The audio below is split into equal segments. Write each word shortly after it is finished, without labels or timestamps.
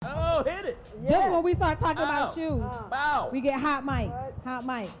Just when we start talking about shoes, we get hot mics. What? Hot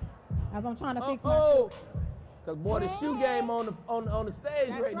mics. As I'm trying to fix my shoes. Cause boy, the shoe game on the stage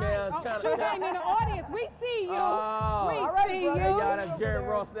That's right now is kind shoe of. game in the audience. We see you. Oh. We All right, see brother. you. Hey, y'all, that's Jared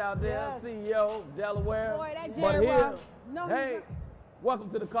Ross out there, Yes. CEO, Delaware. Boy, that But Jared here, Ross. No, hey,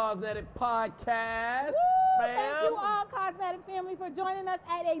 welcome to the Cosmetic Podcast, Woo! fam. Thank you all, Cosmetic family, for joining us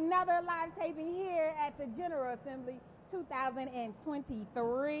at another live taping here at the General Assembly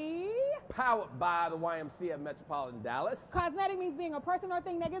 2023. Powered by the YMCA of Metropolitan Dallas. Cosmetic means being a person or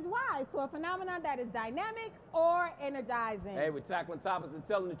thing that gives rise to a phenomenon that is dynamic or energizing. Hey, we're tackling topics and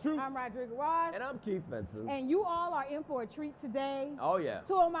telling the truth. I'm Rodrigo Ross. And I'm Keith Benson. And you all are in for a treat today. Oh, yeah.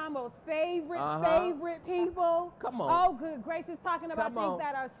 Two of my most favorite people. Come on. Oh, good gracious, talking about Come on. things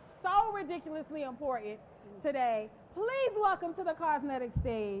that are so ridiculously important today. Please welcome to the Cosmetic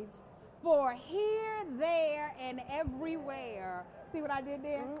stage for Here, There, and Everywhere. See what I did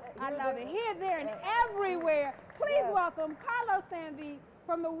there? I love it. Here, There, and Everywhere. Please welcome Carlos Sanvee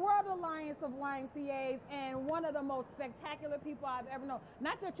from the World Alliance of YMCAs and one of the most spectacular people I've ever known.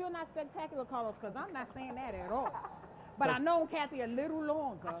 Not that you're not spectacular, Carlos, because I'm not saying that at all. But I've known Kathy a little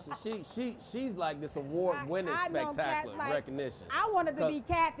longer. She's like this award-winning I know spectacular Kat, like, recognition. I wanted to be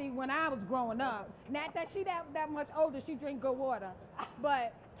Kathy when I was growing up. Not that she that much older, she drink good water.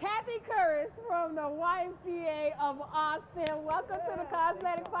 But Kathy Kuras from the YMCA of Austin. Welcome to the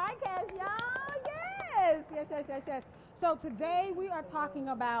Cosmetic Podcast, y'all. Yes. So today we are talking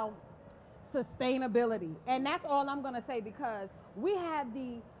about sustainability. And that's all I'm going to say because we had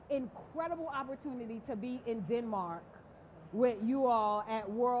the incredible opportunity to be in Denmark with you all at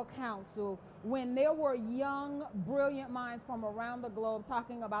World Council when there were young, brilliant minds from around the globe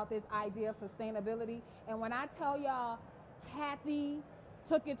talking about this idea of sustainability. And when I tell y'all, Kathy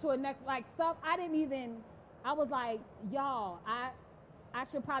took it to a next, like stuff I was like, y'all, I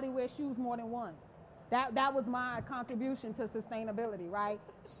should probably wear shoes more than once. That was my contribution to sustainability, right?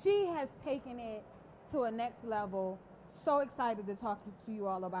 She has taken it to a next level. So excited to talk to you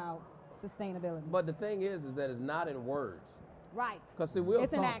all about sustainability. But the thing is that it's not in words. Right. Because see, we'll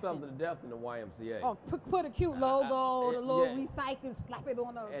It's an talk action. something to death in the YMCA. Oh, put a cute logo, the little yeah. recycle, slap it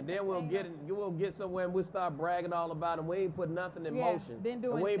on a. And then we'll get somewhere and we'll start bragging all about it. We ain't put nothing in Yeah, motion. didn't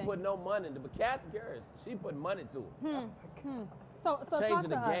do and we ain't anything. put no money into it. But Kathy Kuras, she put money to it. So talk Changing to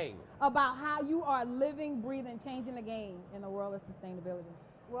the us game. about how you are living, breathing, changing the game in the world of sustainability.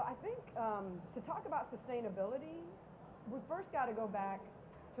 Well, I think to talk about sustainability, we first got to go back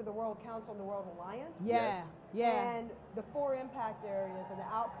to the World Council and the World Alliance. Yeah. And the 4 impact areas and the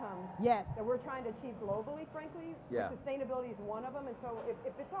outcomes Yes. that we're trying to achieve globally, frankly. Yeah. Sustainability is one of them. And so if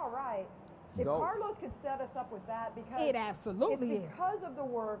it's all right, if Go. Carlos could set us up with that, because It absolutely it's because of the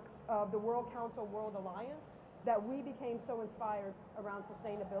work of the World Council, World Alliance, that we became so inspired around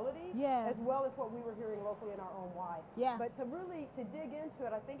sustainability, Yeah. as well as what we were hearing locally in our own why. Yeah. But to dig into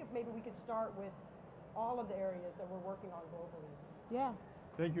it, I think if maybe we could start with all of the areas that we're working on globally. Yeah.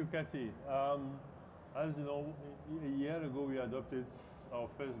 Thank you, Kathy. As you know, a year ago we adopted our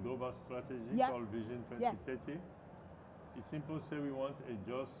first global strategy called Vision 2030. It's simple to say we want a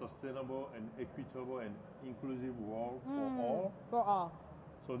just, sustainable, and equitable and inclusive world for all. For all.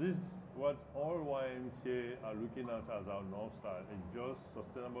 So this is what all YMCA are looking at as our North Star, a just,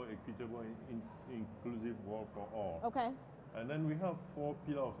 sustainable, equitable, and inclusive world for all. Okay. And then we have 4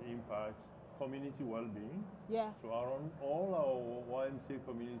 pillars of impact: community well-being. Yeah. So around all our YMCA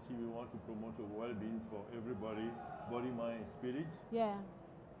community, we want to promote a well-being for everybody, body, mind, and spirit. Yeah.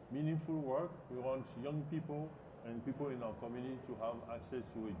 Meaningful work. We want young people and people in our community to have access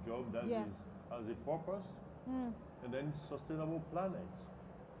to a job that has a purpose. And then sustainable planet.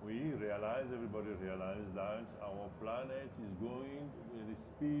 Everybody realizes that our planet is going with the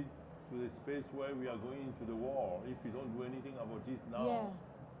speed to the space where we are going into the war. If we don't do anything about it now,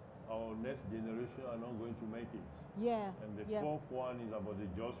 our next generation are not going to make it. Yeah. And the 4th one is about the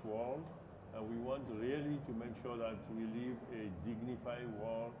just world. And we want really to make sure that we live a dignified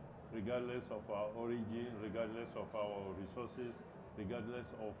world, regardless of our origin, regardless of our resources, regardless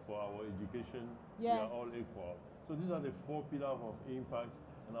of our education. We are all equal. So these are the 4 pillars of impact.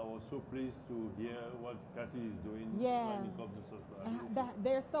 And I was so pleased to hear what Kathy is doing when it comes to sustainability.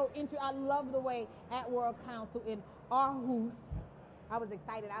 They're so interesting. I love the way at World Council in Aarhus, I was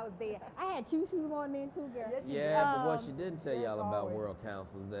excited. I was there. I had cute shoes on then too, girl. Yeah, but what she didn't tell y'all about World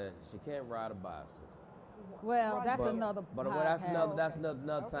Council is that she can't ride a bicycle. Well, that's another But podcast. that's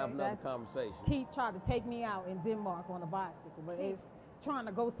another time for another conversation. Pete tried to take me out in Denmark on a bicycle, but it's trying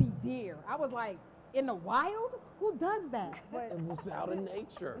to go see deer. I was like, in the wild? Who does that? It was out in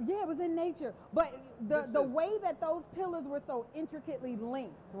nature. Yeah, it was in nature. But the way that those pillars were so intricately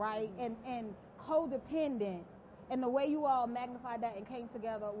linked, right, and codependent, and the way you all magnified that and came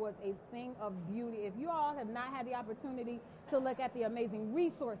together was a thing of beauty. If you all have not had the opportunity to look at the amazing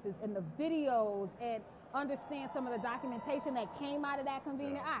resources and the videos and understand some of the documentation that came out of that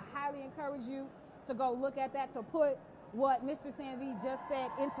convening, I highly encourage you to go look at that, to put what Mr. Sanvee just said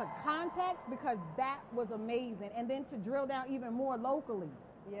into context, because that was amazing. And then to drill down even more locally.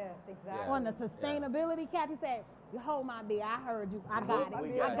 Yes, exactly. On the sustainability, Kathy said, you hold my beer, I heard you, I got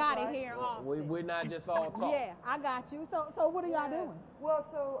it. I got it here in Austin. We're not just all talk. Yeah, I got you. So what are y'all doing? Well,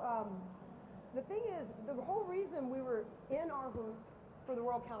 the thing is, the whole reason we were in Aarhus for the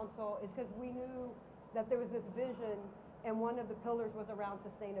World Council is because we knew that there was this vision, and one of the pillars was around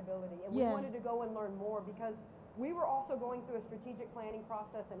sustainability. And we wanted to go and learn more, because we were also going through a strategic planning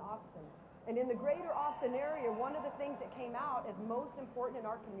process in Austin. And in the greater Austin area, one of the things that came out as most important in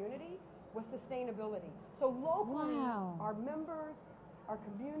our community was sustainability. So locally, our members, our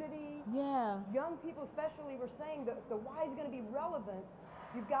community, young people especially, were saying that the why is going to be relevant.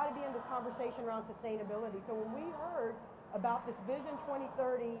 You've got to be in this conversation around sustainability. So when we heard about this Vision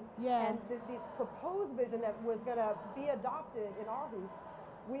 2030 and this proposed vision that was going to be adopted in Aarhus,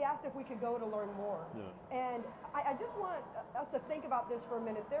 we asked if we could go to learn more. And I just want us to think about this for a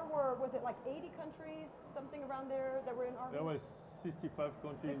minute. There were, was it like 80 countries, something around there, that were in Aarhus? There were 65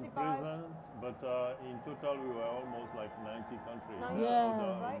 countries present, but in total we were almost like 90 countries.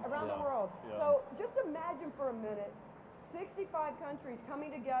 Right? Around the world. So just imagine for a minute 65 countries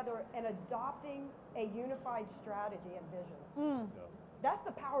coming together and adopting a unified strategy and vision. That's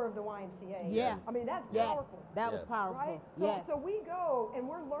the power of the YMCA. I mean, that's powerful. That was powerful. Right? So we go and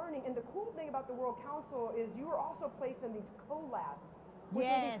we're learning, and the cool thing about the World Council is you are also placed in these collabs, which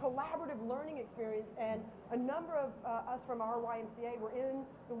are these collaborative learning experience, and a number of us from our YMCA were in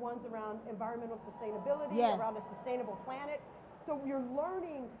the ones around environmental sustainability, around a sustainable planet. So you're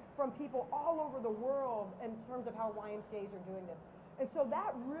learning from people all over the world in terms of how YMCAs are doing this. And so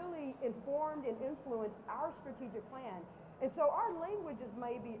that really informed and influenced our strategic plan. And so our languages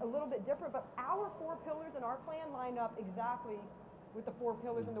may be a little bit different, but our 4 pillars in our plan line up exactly with the 4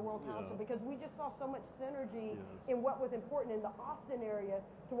 pillars in the World Council, because we just saw so much synergy in what was important in the Austin area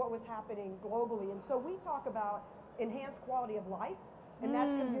to what was happening globally. And so we talk about enhanced quality of life, and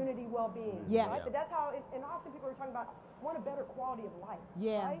that's community well-being. Right? But that's how, in Austin, people are talking about want a better quality of life.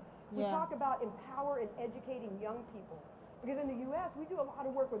 Right? We talk about empower and educating young people. Because in the U.S., we do a lot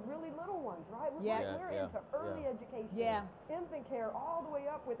of work with really little ones, right? We're into early education, infant care, all the way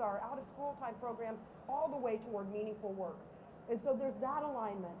up with our out-of-school time programs, all the way toward meaningful work. And so there's that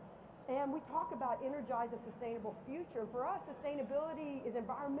alignment. And we talk about energize a sustainable future. For us, sustainability is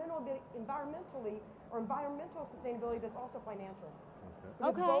environmental sustainability that's also financial.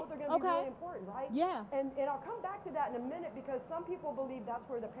 Because both are going to be really important, right? And I'll come back to that in a minute, because some people believe that's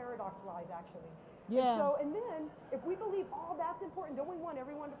where the paradox lies, actually. And then, if we believe all that's important, don't we want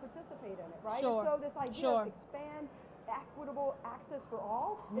everyone to participate in it, right? And so this idea of expand equitable access for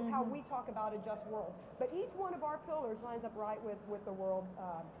all is how we talk about a just world. But each one of our pillars lines up right with the World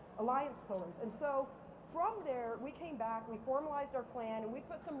Alliance pillars. And so from there, we came back, we formalized our plan, and we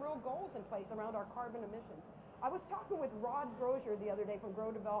put some real goals in place around our carbon emissions. I was talking with Rod Grozier the other day from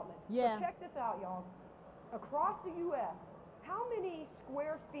Grow Development. So check this out, y'all. Across the U.S., how many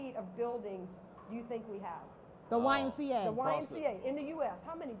square feet of buildings do you think we have? The YMCA. The YMCA in the U.S.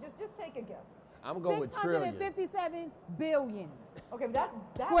 How many? Just take a guess. I'm going with trillion. 657 billion. Okay, that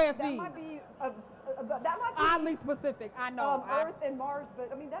square feet. That might be oddly specific. I know. Earth and Mars, but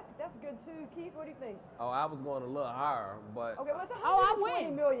I mean that's good too. Keith, what do you think? Oh, I was going a little higher, but okay, well, it's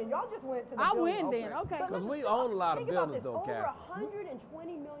 120 million. Y'all just went to the I building. win then. Okay. Because we own a lot of buildings, though, Over Cap.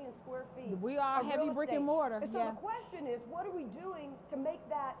 120 million square feet. We are heavy brick and mortar. And so the question is, what are we doing to make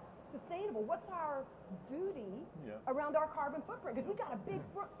that sustainable? What's our duty around our carbon footprint? Because we got a big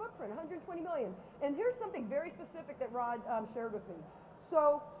footprint, 120 million. And here's something very specific that Rod shared with me.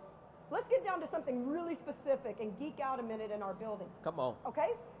 So let's get down to something really specific and geek out a minute in our buildings. Come on.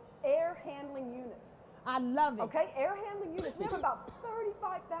 Okay? Air handling units. I love it. Okay? Air handling units. We have about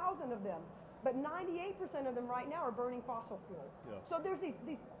 35,000 of them. But 98% of them right now are burning fossil fuel. So there's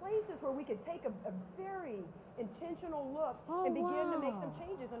these places where we could take a very intentional look and begin to make some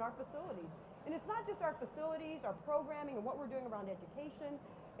changes in our facilities. And it's not just our facilities, our programming, and what we're doing around education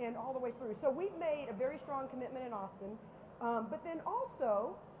and all the way through. So we've made a very strong commitment in Austin. But then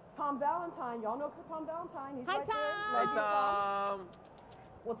also, Tom Valentine, y'all know Tom Valentine. He's Hi, right Tom. there. Hey, Tom.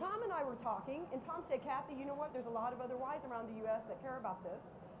 Well, Tom and I were talking, and Tom said, Kathy, you know what? There's a lot of other Ys around the U.S. that care about this.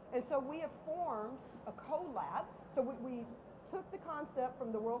 And so we have formed a collab. So we took the concept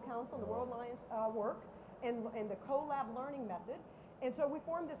from the World Council and the World Alliance work and the collab learning method. And so we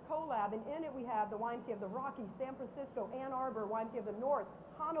formed this collab, and in it we have the YMCA of the Rockies, San Francisco, Ann Arbor, YMCA of the North,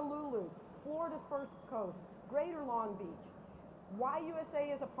 Honolulu, Florida's First Coast, Greater Long Beach.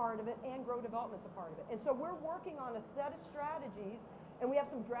 YUSA is a part of it, and Grow Development's a part of it. And so we're working on a set of strategies, and we have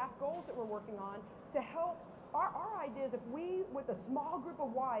some draft goals that we're working on to help. Our idea is if we, with a small group of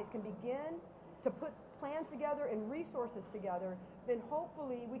Ys, can begin to put plans together and resources together, then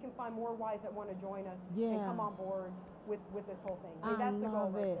hopefully we can find more Ys that want to join us and come on board with this whole thing. I mean, that's the goal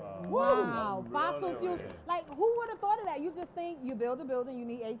right there. Wow. Fossil fuels. Like, who would have thought of that? You just think you build a building, you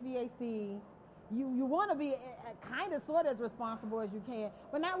need HVAC. You want to be kind of sort of as responsible as you can,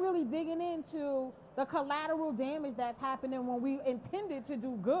 but not really digging into the collateral damage that's happening when we intended to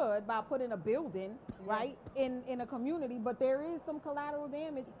do good by putting a building, right, in a community, but there is some collateral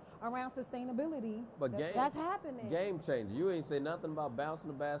damage around sustainability that's happening. Game changer. You ain't say nothing about bouncing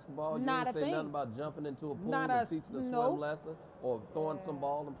the basketball. You ain't say nothing about jumping into a pool and teaching a swim lesson or throwing some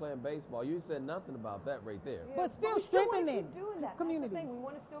ball and playing baseball. You said nothing about that right there. Yeah, but still strengthening communities. That's the thing. We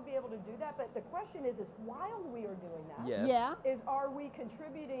want to still be able to do that, but the question is while we are doing that, are we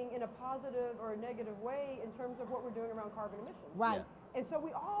contributing in a positive or a negative way in terms of what we're doing around carbon emissions? Right. And so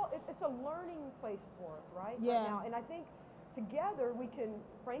it's a learning place for us, right? Yeah. Right now. And I think together we can,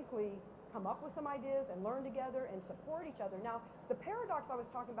 frankly, come up with some ideas and learn together and support each other. Now, the paradox I was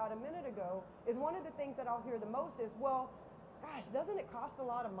talking about a minute ago is one of the things that I'll hear the most is, well, gosh, doesn't it cost a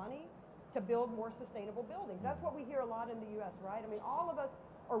lot of money to build more sustainable buildings? That's what we hear a lot in the U.S., right? I mean, all of us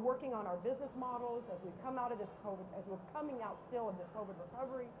are working on our business models as we've come out of this COVID, as we're coming out still of this COVID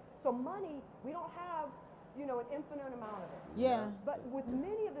recovery. So money, we don't have, an infinite amount of it. Yeah. But with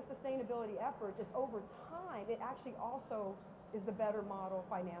many of the sustainability efforts, it's over time, it actually also is the better model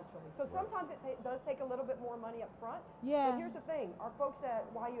financially. So sometimes it does take a little bit more money up front. Yeah. But here's the thing, our folks at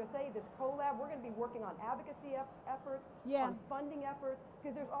YUSA, this collab, we're going to be working on advocacy efforts, on funding efforts,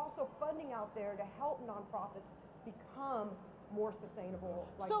 because there's also funding out there to help nonprofits become more sustainable.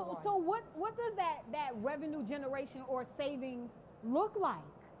 So what does that revenue generation or savings look like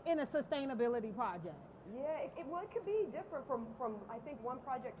in a sustainability project? Yeah, it could be different from I think one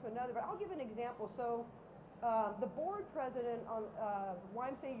project to another, but I'll give an example. So the board president on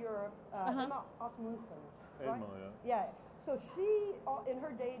YMCA Europe, Emma Asmussen, right? Emma, yeah. So she, in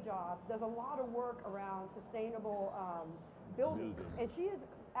her day job, does a lot of work around sustainable buildings. And she has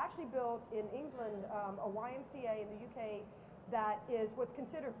actually built in England a YMCA in the UK that is what's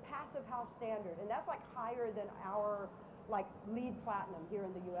considered passive house standard. And that's like higher than our LEED Platinum here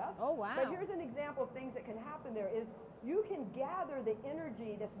in the US. Oh, wow. But here's an example of things that can happen there is you can gather the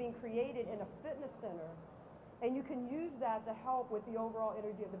energy that's being created in a fitness center and you can use that to help with the overall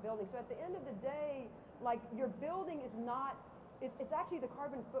energy of the building. So at the end of the day, your building is not, it's actually the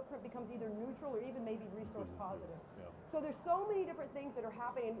carbon footprint becomes either neutral or even maybe resource positive. Yeah. So there's so many different things that are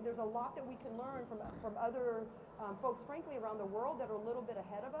happening. There's a lot that we can learn from other folks, frankly, around the world that are a little bit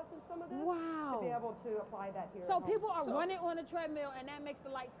ahead of us in some of this. Wow. To be able to apply that here. So people are running on a treadmill and that makes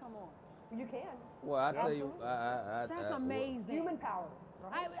the lights come on. You can. Well, I tell you, that's amazing. Human power.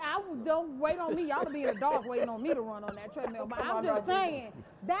 Right? I don't wait on me. Y'all to be in the dark waiting on me to run on that treadmill. But I'm just saying,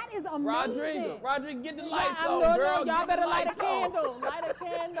 that is amazing. Rodrigo, get the lights on, no, girl. Y'all better light a candle. Light a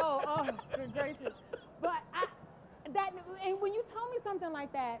candle. Oh, good gracious. But and when you tell me something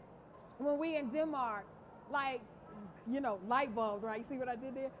like that, when we in Denmark, light bulbs, right? You see what I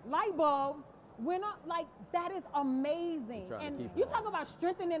did there? Light bulbs. We're not that is amazing. And you talk about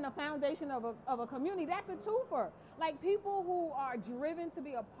strengthening the foundation of a community. That's a twofer. People who are driven to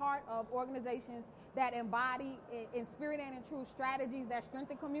be a part of organizations that embody in spirit and in truth strategies that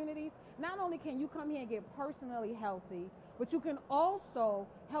strengthen communities. Not only can you come here and get personally healthy, but you can also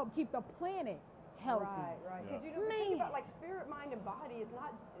help keep the planet healthy. Right. Because think about spirit, mind, and body.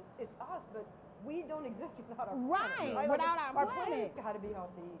 It's us, but we don't exist without our planet. Right? Without our planet. Our planet's got to be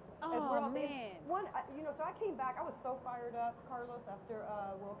healthy. Oh, man. So I came back, I was so fired up, Carlos, after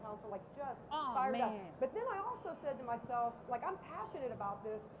World Council, fired up. But then I also said to myself, I'm passionate about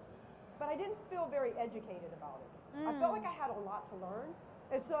this, but I didn't feel very educated about it. I felt like I had a lot to learn.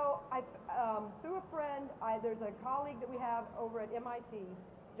 And so I, through a friend, there's a colleague that we have over at MIT,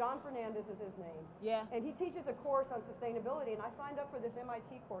 John Fernandez is his name. Yeah. And he teaches a course on sustainability, and I signed up for this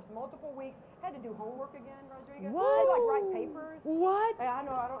MIT course, multiple weeks. Had to do homework again, Rodriguez. What? Had to, like, write papers. What? Hey, I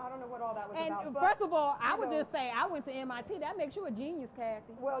don't know what all that was about. And But, first of all, I would just say I went to MIT. That makes you a genius,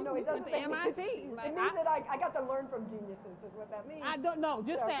 Kathy. well, no, it doesn't. Went to MIT. It means that I got to learn from geniuses. Is what that means. I don't know.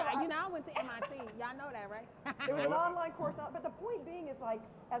 Just Yeah, say, so I went to MIT. Y'all know that, right? It was an online course, but the point being is, like,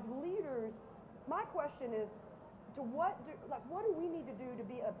 as leaders, my question is, what do we need to do to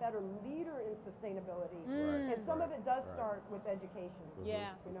be a better leader in sustainability? Right. And some of it does start with education.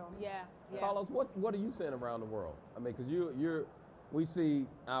 Yeah. You know. Yeah. Carlos, what are you saying around the world? I mean, because we see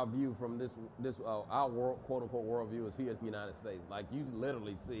our view from this our world, quote unquote worldview is here in the United States. Like, you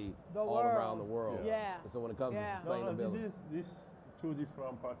literally see all around the world. Yeah. And so when it comes to No, sustainability, this two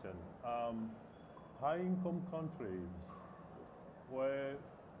different patterns. High income countries where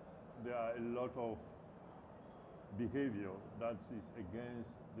there are a lot of behavior that is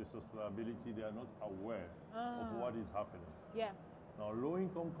against the sustainability, they are not aware of what is happening. Yeah. Now,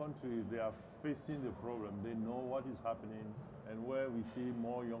 low-income countries, they are facing the problem. They know what is happening, and where we see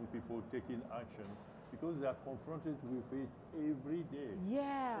more young people taking action because they are confronted with it every day.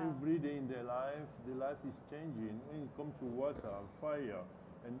 Yeah. Every day in their life, the life is changing. When it comes to water, fire,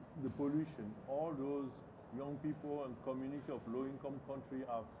 and the pollution, all those young people and community of low-income country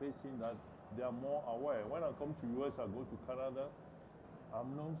are facing that. They are more aware. When I come to US, I go to Canada,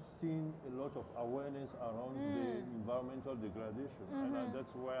 I'm not seeing a lot of awareness around the environmental degradation. And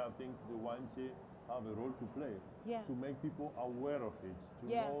that's where I think the YMCA have a role to play, to make people aware of it, to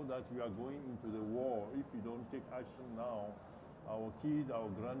know that we are going into the war. If we don't take action now, our kids,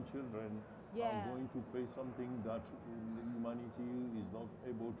 our grandchildren are going to face something that humanity is not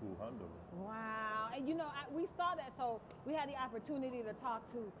able to handle. Wow. And we saw that, so we had the opportunity to talk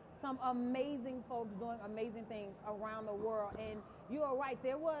to some amazing folks doing amazing things around the world. And you are right,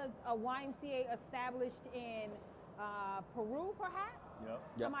 there was a YMCA established in Peru, perhaps? Yeah.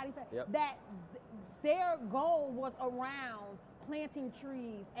 Somebody said that their goal was around planting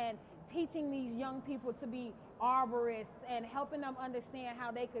trees and teaching these young people to be arborists and helping them understand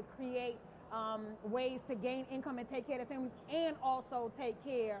how they could create ways to gain income and take care of their families and also take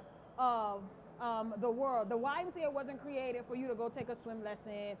care of the world. The YMCA wasn't created for you to go take a swim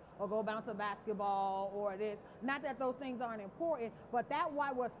lesson or go bounce a basketball or this. Not that those things aren't important, but that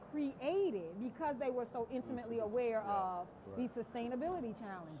why was created because they were so intimately aware of these sustainability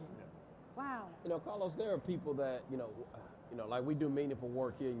challenges. Wow. Carlos, there are people that, like we do meaningful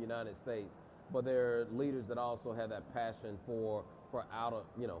work here in the United States, but there are leaders that also have that passion for out of,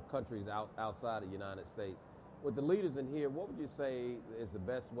 countries outside of the United States. With the leaders in here, what would you say is the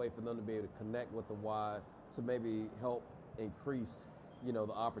best way for them to be able to connect with the Y to maybe help increase, the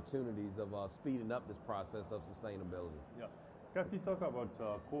opportunities of speeding up this process of sustainability? Yeah. Kathy talked about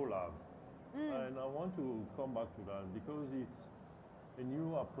collab, and I want to come back to that because it's a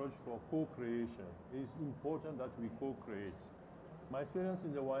new approach for co-creation. It's important that we co-create. My experience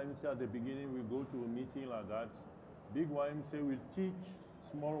in the YMCA at the beginning, we go to a meeting like that, big YMCA will teach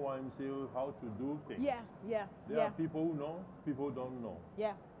small YMCA how to do things. There are people who know, people who don't know.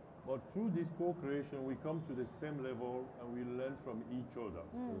 Yeah. But through this co-creation, we come to the same level and we learn from each other.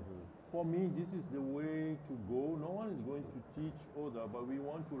 For me, this is the way to go. No one is going to teach other, but we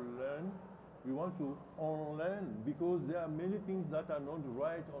want to learn. We want to unlearn because there are many things that are not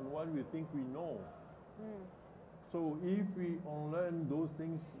right on what we think we know. So if we unlearn those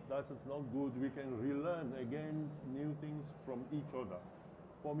things that is not good, we can relearn again new things from each other.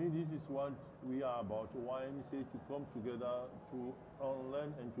 For me, this is what we are about, YMCA, to come together to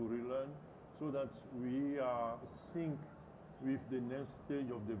unlearn and to relearn so that we are sync with the next stage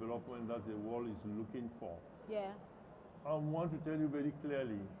of development that the world is looking for. Yeah. I want to tell you very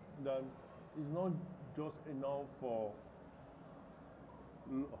clearly that it's not just enough for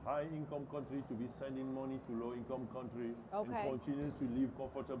high-income country to be sending money to low-income country and continue to live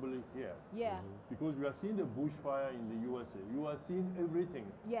comfortably here. Yeah. Because we are seeing the bushfire in the USA. You are seeing everything.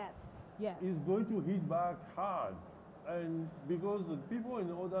 Yes. It's going to hit back hard. And because the people on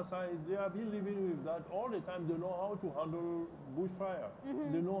the other side, they have been living with that all the time. They know how to handle bushfire.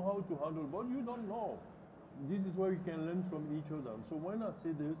 They know how to handle, but you don't know. This is where we can learn from each other. So when I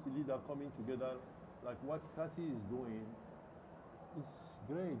say there's a leader coming together, like what Kathy is doing, it's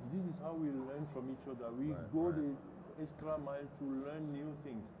great. This is how we learn from each other. We go the extra mile to learn new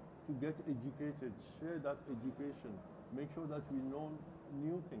things, to get educated, share that education, make sure that we know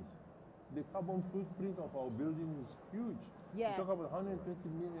new things. The carbon footprint of our building is huge. Yes. We talk about 120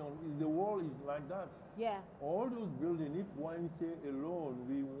 million. The world is like that. Yeah. All those buildings, if YMCA alone,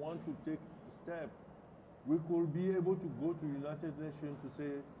 we want to take a step we could be able to go to United Nations to say,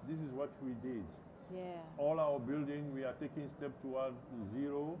 this is what we did. Yeah. All our building, we are taking steps toward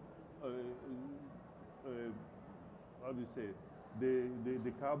zero, how do you say,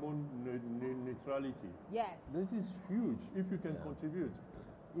 the carbon neutrality. Yes. This is huge if you can contribute.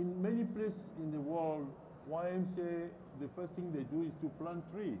 In many places in the world, YMCA, the first thing they do is to plant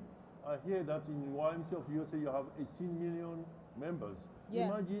trees. I hear that in YMCA of USA you have 18 million members. Yeah.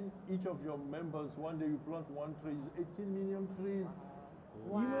 Imagine each of your members, one day you plant one tree, is 18 million trees.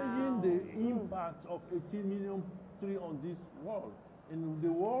 Wow. Imagine the impact of 18 million trees on this world. In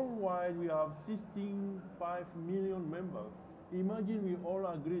the worldwide, we have 65 million members. Imagine we all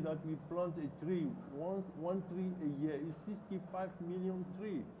agree that we plant a tree, one tree a year is 65 million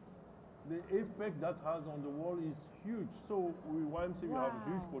trees. The effect that has on the world is huge. So we YMCA we have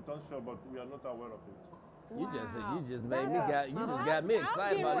huge potential, but we are not aware of it. You just made me got me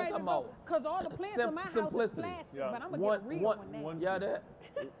excited about it. Talking about because all the plants in my house is plastic, but I'm gonna get a real one now. Yeah, that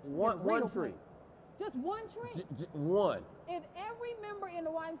one tree. Just one tree. One. If every member in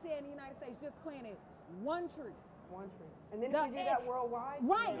the YMCA in the United States just planted one tree. One tree. And then if you do that worldwide?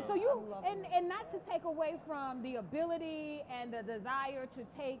 Right. So you, and not to take away from the ability and the desire to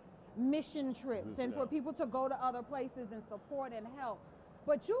take mission trips and for people to go to other places and support and help.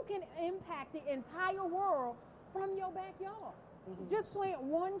 But you can impact the entire world from your backyard. Just plant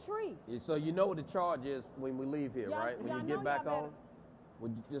one tree. So you know what the charge is when we leave here, right? When you get back on, we're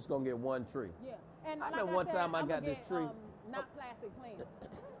just going to get one tree. Yeah. And I like know one time I got this tree. Not plastic plants.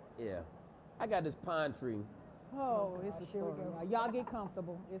 Yeah. I got this pine tree. Oh, it's a story. Y'all get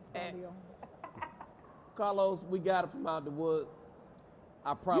comfortable. It's going to be on. Carlos, we got it from out the wood.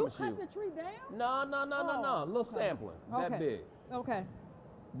 I promise you. You cut the tree down? No. A little sampling. That big. Okay.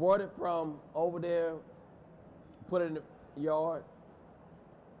 Brought it from over there, put it in the yard.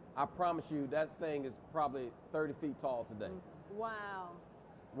 I promise you that thing is probably 30 feet tall today. Wow.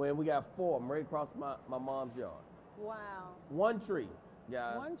 When we got 4 of them right across my mom's yard. Wow. One tree,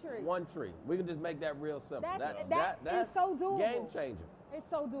 guys. One tree. One tree. We can just make that real simple. That is so doable. Game changer. It's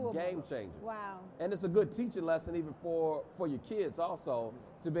so doable. Game changer. Wow. And it's a good teaching lesson even for your kids also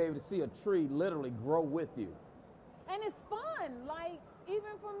to be able to see a tree literally grow with you. And it's fun. Like,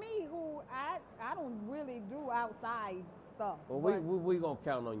 even for me, who I don't really do outside stuff. Well, we gonna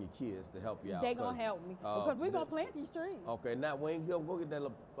count on your kids to help you out. They gonna help me because we gonna plant these trees. Okay, now we ain't go get that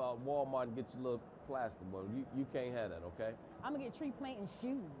Walmart and get your little plastic one. You can't have that, okay? I'm gonna get tree planting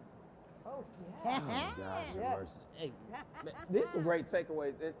shoes. Oh, yeah. Oh, gosh, mercy. Hey, man, these are great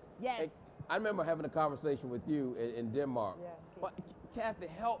takeaways. Yes. I remember having a conversation with you in Denmark. Yes. But Kathy,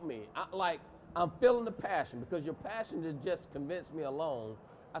 help me. I'm feeling the passion because your passion just convinced me alone.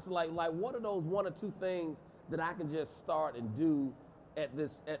 I said, like, what are those 1 or 2 things that I can just start and do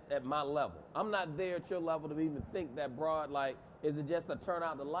at my level? I'm not there at your level to even think that broad. Like, is it just to turn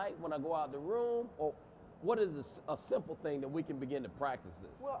out the light when I go out the room, or what is a simple thing that we can begin to practice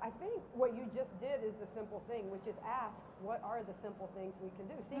this? Well, I think what you just did is the simple thing, which is ask, what are the simple things we can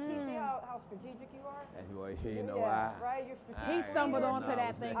do? See, can you see how strategic you are? Anyway, you know, right? You're strategic. He stumbled onto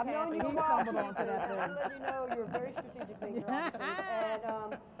that thing. I've known you a He while. stumbled onto that thing. I'll let you know you're a very strategic thinker.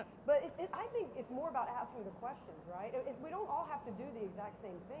 And but I think it's more about asking the questions, right? We don't all have to do the exact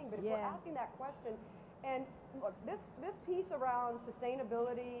same thing, but if we're asking that question, and look, this piece around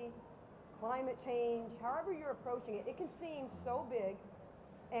sustainability, climate change, however you're approaching it, it can seem so big.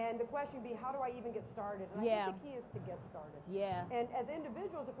 And the question would be, how do I even get started? And I think the key is to get started. Yeah. And as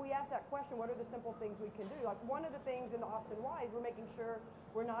individuals, if we ask that question, what are the simple things we can do? Like one of the things in the Austin Y is we're making sure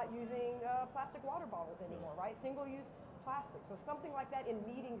we're not using plastic water bottles anymore, right? Single-use plastic. So something like that in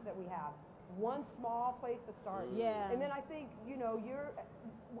meetings that we have. One small place to start. Yeah. And then I think, in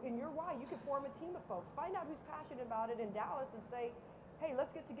your Y, you could form a team of folks. Find out who's passionate about it in Dallas and say, hey,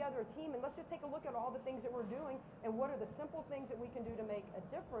 let's get together a team and let's just take a look at all the things that we're doing and what are the simple things that we can do to make a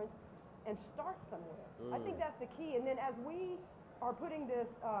difference and start somewhere. I think that's the key. And then as we are putting this,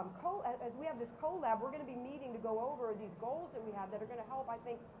 as we have this collab, we're going to be meeting to go over these goals that we have that are going to help, I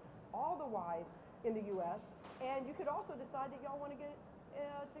think, all the Ys in the U.S. And you could also decide that y'all want to get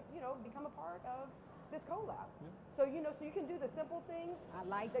to become a part of this collab. Yeah. So so you can do the simple things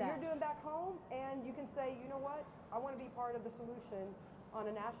that you're doing back home, and you can say, you know what, I want to be part of the solution on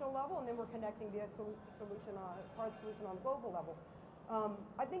a national level, and then we're connecting the solution on a global level.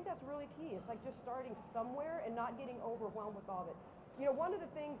 I think that's really key. It's like just starting somewhere and not getting overwhelmed with all of it. One of the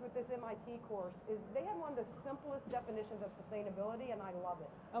things with this MIT course is they have one of the simplest definitions of sustainability, and I love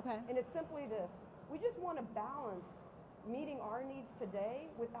it. Okay. And it's simply this: we just want to balance meeting our needs today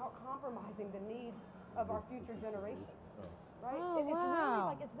without compromising the needs of our future generations. right? Oh, It's really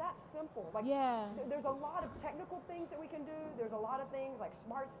wow. like, it's that simple. Like, Yeah. there's a lot of technical things that we can do. There's a lot of things like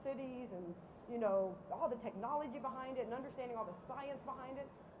smart cities and, all the technology behind it and understanding all the science behind it.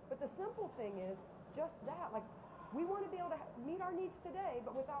 But the simple thing is just that. Like, we want to be able to meet our needs today,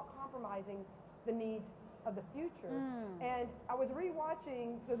 but without compromising the needs of the future. And I was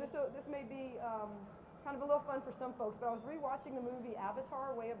rewatching, so this may be kind of a little fun for some folks, but I was rewatching the movie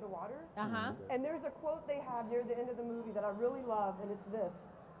Avatar, Way of the Water. And there's a quote they have near the end of the movie that I really love, and it's this: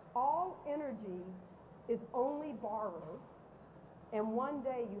 all energy is only borrowed, and one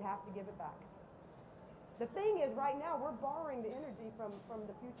day you have to give it back. The thing is, right now, we're borrowing the energy from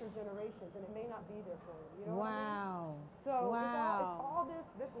the future generations, and it may not be there for you. You know what I mean? So it's all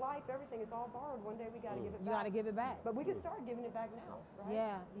this life, everything is all borrowed. One day we got to give it back. You got to give it back. But we can start giving it back now,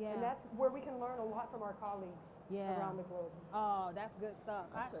 right? Yeah. And that's where we can learn a lot from our colleagues around the globe. Oh, that's good stuff.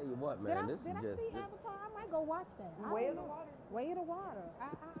 I tell you what, man, Did I see Avatar? I might go watch that. Way of the Water. Way of the Water.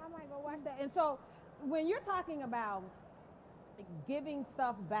 I might go watch that. And so, when you're talking about giving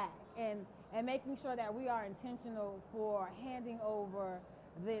stuff back and making sure that we are intentional for handing over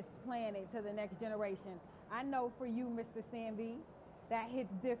this planet to the next generation, I know for you, Mr. Sanvee, that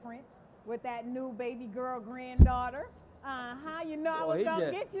hits different with that new baby girl granddaughter. You know I was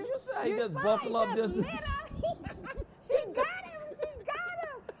gonna get you. You say he just buckle up just. She got him.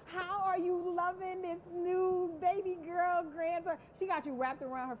 How are you loving this new baby girl granddaughter? She got you wrapped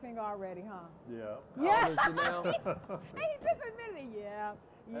around her finger already, huh? Yeah. How old is she now? Hey, he just admitted it.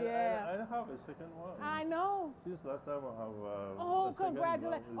 Yeah. I have a second one. I know. Since last time I have. Oh,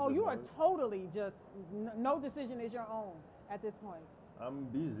 congratulations! Oh, you are totally just no decision is your own at this point. I'm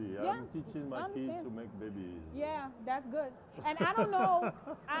busy. Yeah, I'm teaching my kids to make babies. Yeah, that's good. And I don't know,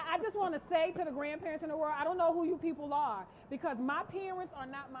 I just want to say to the grandparents in the world, I don't know who you people are, because my parents are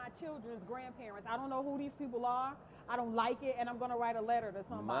not my children's grandparents. I don't know who these people are. I don't like it, and I'm going to write a letter to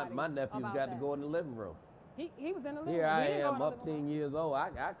somebody. My nephew's got to go in the living room. He was in the living room. Here I am, up 10 years old. I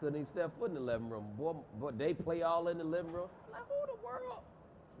couldn't even step foot in the living room. Boy, they play all in the living room. Like, who the world?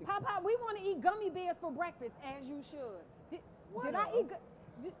 Papa, we want to eat gummy bears for breakfast, as you should. Did I eat?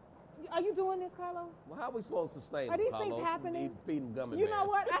 Are you doing this, Carlos? Well, how are we supposed to sustain Are these Carlos? things happening? Feed them gummy You bears. know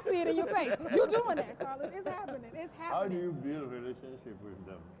what? I see it in your face. You're doing that, Carlos. It's happening. It's happening. How do you build a relationship with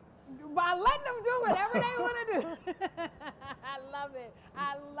them? By letting them do whatever they want to do.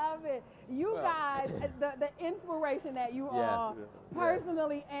 I love it. You guys, the inspiration that you are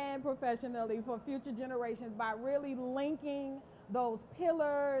personally and professionally for future generations by really linking those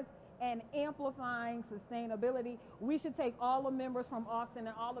pillars and amplifying sustainability. We should take all the members from Austin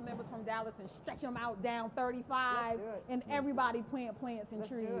and all the members from Dallas and stretch them out down 35 and everybody plant plants and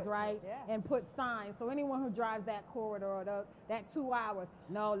trees, right? Yeah. And put signs. So anyone who drives that corridor or that 2 hours,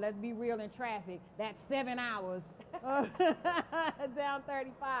 no, let's be real in traffic, that's 7 hours down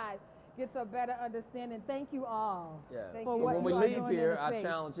 35. Gets a better understanding. Thank you all. Yeah. For So what when we you are leave doing in here, the our space.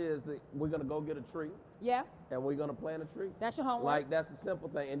 challenge is that we're going to go get a tree. Yeah. And we're going to plant a tree. That's your homework. Like, that's the simple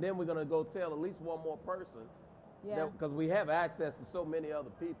thing. And then we're going to go tell at least one more person. Yeah. Because we have access to so many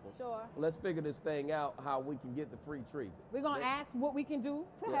other people. Sure. Let's figure this thing out, how we can get the free tree. We're going to ask what we can do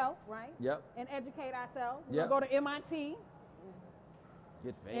to help, right? Yep. And educate ourselves. We're Yep. going to go to MIT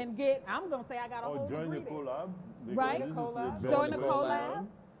Get fancy. and get, I'm going to say I got a whole Or join the degree there. collab. Right. This is Collab. a Join the better collab.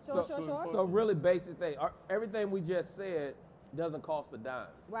 Sure, So- sure. So really basic thing. Everything we just said doesn't cost a dime.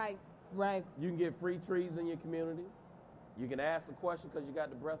 Right. You can get free trees in your community. You can ask a question because you got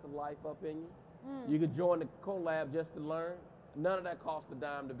the breath of life up in you. You can join the collab just to learn. None of that costs a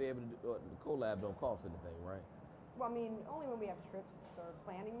dime to be able to do it. The collab don't cost anything, right? Well, I mean, only when we have trips or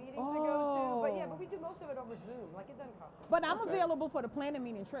planning meetings to go to. But we do most of it over Zoom. Like, it doesn't cost us. But I'm available for the planning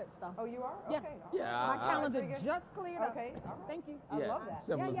meeting trips, though. Oh, you are? Yes. Okay. Yeah, My calendar just cleared up. Okay. All right. Thank you. I love that.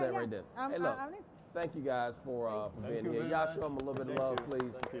 Simple as that right there. Hey, look, I'm in. thank you guys for being you here. very Y'all much. show them a little bit of Thank love, you.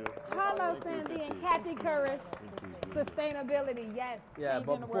 please. Thank you. Carlos Thank you, Sanvee and Kathy Kuras. Sustainability, yes. Yeah, Changing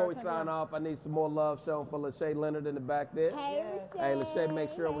but the before we world, sign off, I need some more love shown for Lachey Leonard in the back there. Hey, Yes. Hey, Lachey, make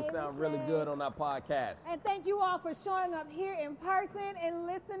sure we sound really good on our podcast. And thank you all for showing up here in person and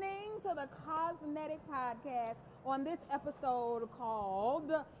listening to the Cosmetic Podcast on this episode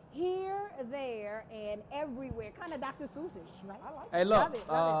called Here, There, and Everywhere. Kind of Dr. Seussish, right? I like it. Hey, look, Love it,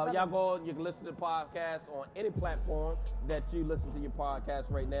 love y'all it. go, you can listen to the podcast on any platform that you listen to your podcast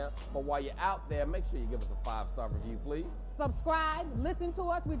right now. But while you're out there, make sure you give us a 5-star review, please. Subscribe, listen to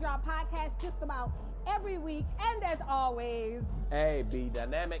us. We drop podcasts just about every week. And as always, Hey, be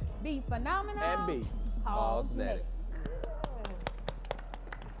dynamic be phenomenal. and be Cosmetic.